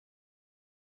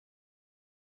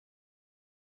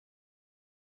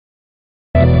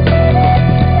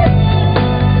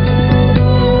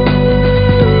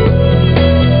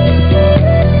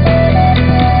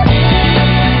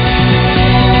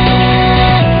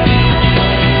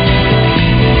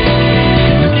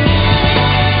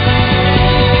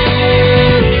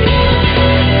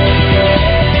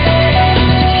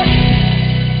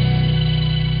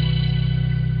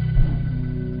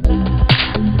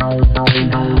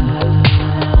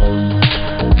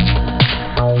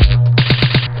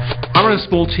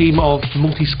small team of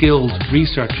multi-skilled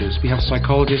researchers. We have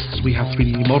psychologists, we have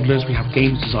 3D modelers, we have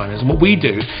games designers, and what we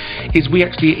do is we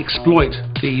actually exploit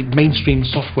the mainstream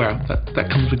software that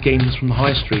comes with games from the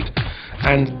high street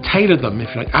and tailor them, if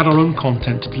you like, add our own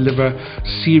content to deliver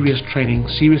serious training,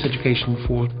 serious education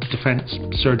for defence,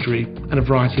 surgery and a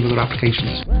variety of other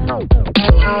applications.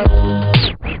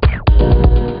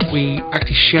 We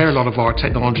actually share a lot of our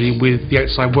technology with the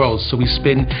outside world, so we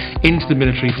spin into the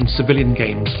military from civilian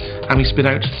games and we spin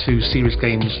out to serious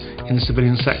games in the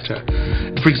civilian sector.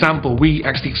 For example, we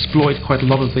actually exploit quite a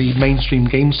lot of the mainstream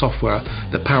game software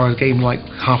that power a game like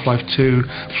Half-Life 2,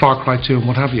 Far Cry 2 and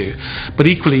what have you.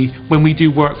 But equally, when we do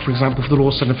work, for example, for the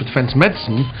Royal Centre for Defence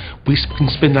Medicine, we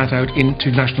can spin that out into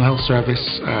National Health Service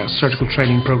surgical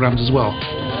training programmes as well.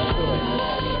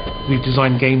 We've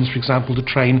designed games, for example, to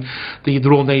train the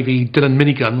Royal Navy Dillon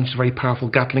minigun, which is a very powerful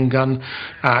Gatling gun,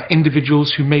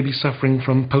 individuals who may be suffering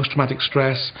from post-traumatic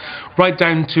stress, right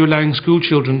down to allowing school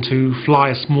children to fly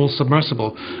a small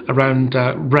submersible around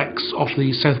wrecks off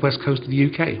the southwest coast of the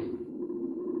UK.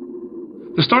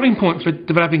 The starting point for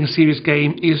developing a serious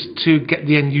game is to get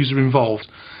the end user involved.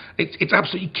 It's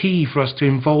absolutely key for us to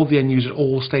involve the end user at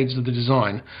all stages of the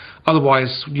design.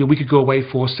 Otherwise, we could go away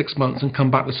for 6 months and come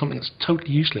back with something that's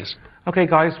totally useless. Okay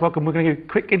guys, welcome. We're going to give a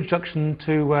quick introduction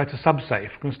to SubSafe.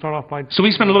 We're going to start off by... So we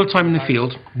spend a lot of time in the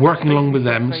field, working along with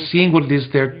them, seeing what it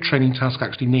is their training task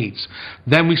actually needs.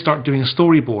 Then we start doing a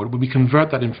storyboard where we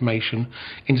convert that information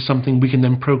into something we can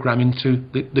then program into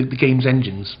the game's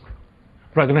engines.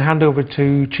 Right, I'm going to hand over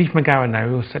to Chief McGowan now,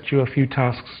 who will set you a few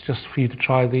tasks just for you to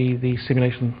try the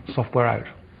simulation software out.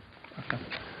 Okay.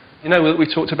 You know,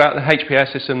 we talked about the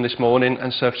HPS system this morning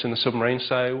and surfacing the submarine,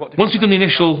 so what... Once we've done the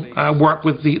initial work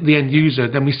with the end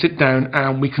user, then we sit down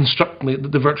and we construct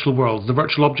the virtual worlds, the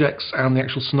virtual objects and the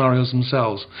actual scenarios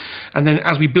themselves. And then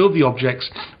as we build the objects,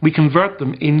 we convert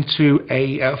them into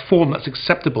a form that's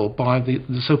acceptable by the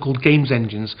so-called games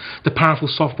engines, the powerful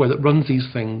software that runs these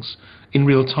things in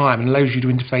real time and allows you to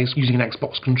interface using an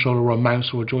Xbox controller or a mouse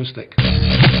or a joystick.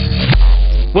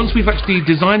 Once we've actually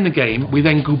designed the game, we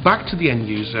then go back to the end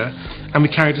user and we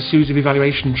carry out a series of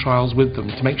evaluation trials with them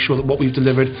to make sure that what we've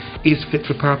delivered is fit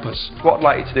for purpose. What I'd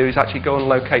like you to do is actually go and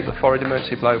locate the forward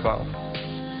emergency blow valve.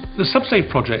 The SubSafe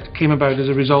project came about as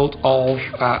a result of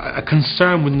a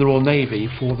concern within the Royal Navy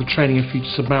for the training of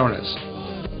future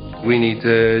submariners. We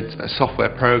needed a software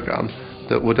program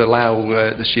that would allow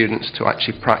the students to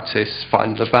actually practice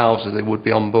finding the valves as they would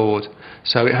be on board.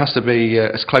 So it has to be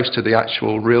as close to the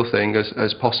actual real thing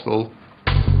as possible.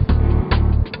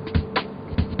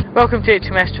 Welcome to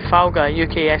HMS Trafalgar,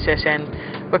 UK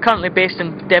SSN. We're currently based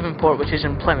in Devonport, which is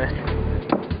in Plymouth.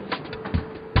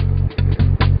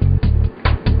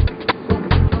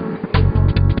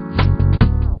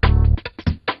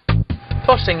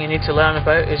 First thing you need to learn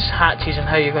about is hatches and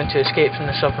how you're going to escape from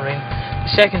the submarine.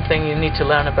 The second thing you need to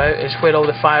learn about is where all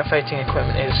the firefighting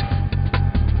equipment is.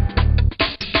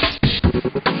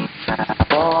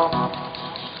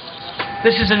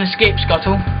 This is an escape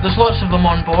scuttle. There's lots of them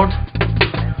on board.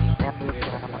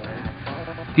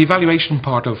 The evaluation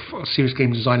part of serious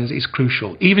game design is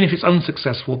crucial. Even if it's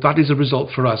unsuccessful, that is a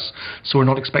result for us, so we're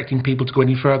not expecting people to go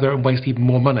any further and waste even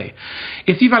more money.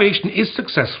 If the evaluation is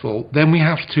successful, then we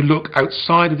have to look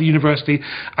outside of the university,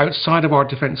 outside of our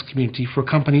defence community, for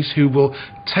companies who will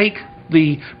take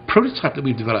the prototype that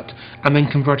we've developed and then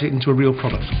convert it into a real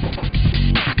product.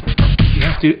 You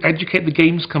have to educate the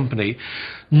games company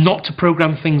not to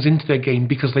program things into their game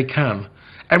because they can.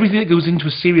 Everything that goes into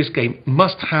a serious game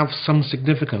must have some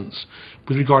significance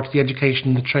with regard to the education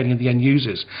and the training of the end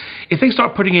users. If they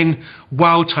start putting in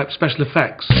WoW-type special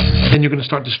effects, then you're going to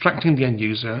start distracting the end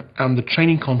user and the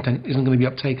training content isn't going to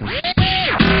be uptaken.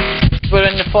 We're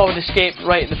in the forward escape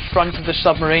right at the front of the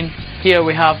submarine. Here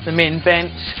we have the main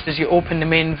vents. As you open the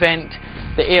main vent,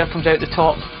 the air comes out the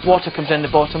top, water comes in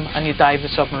the bottom, and you dive the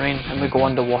submarine and we go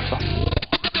underwater.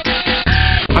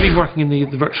 I've been working in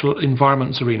the virtual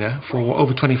environments arena for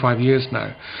over 25 years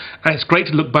now, and it's great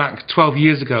to look back 12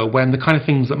 years ago when the kind of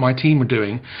things that my team were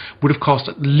doing would have cost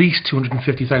at least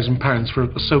 £250,000 for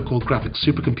a so-called graphics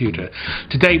supercomputer.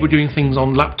 Today we're doing things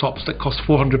on laptops that cost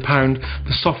 £400,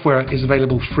 the software is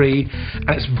available free, and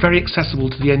it's very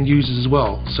accessible to the end users as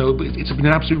well. So it's been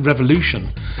an absolute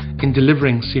revolution in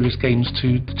delivering serious games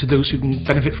to those who can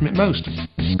benefit from it most.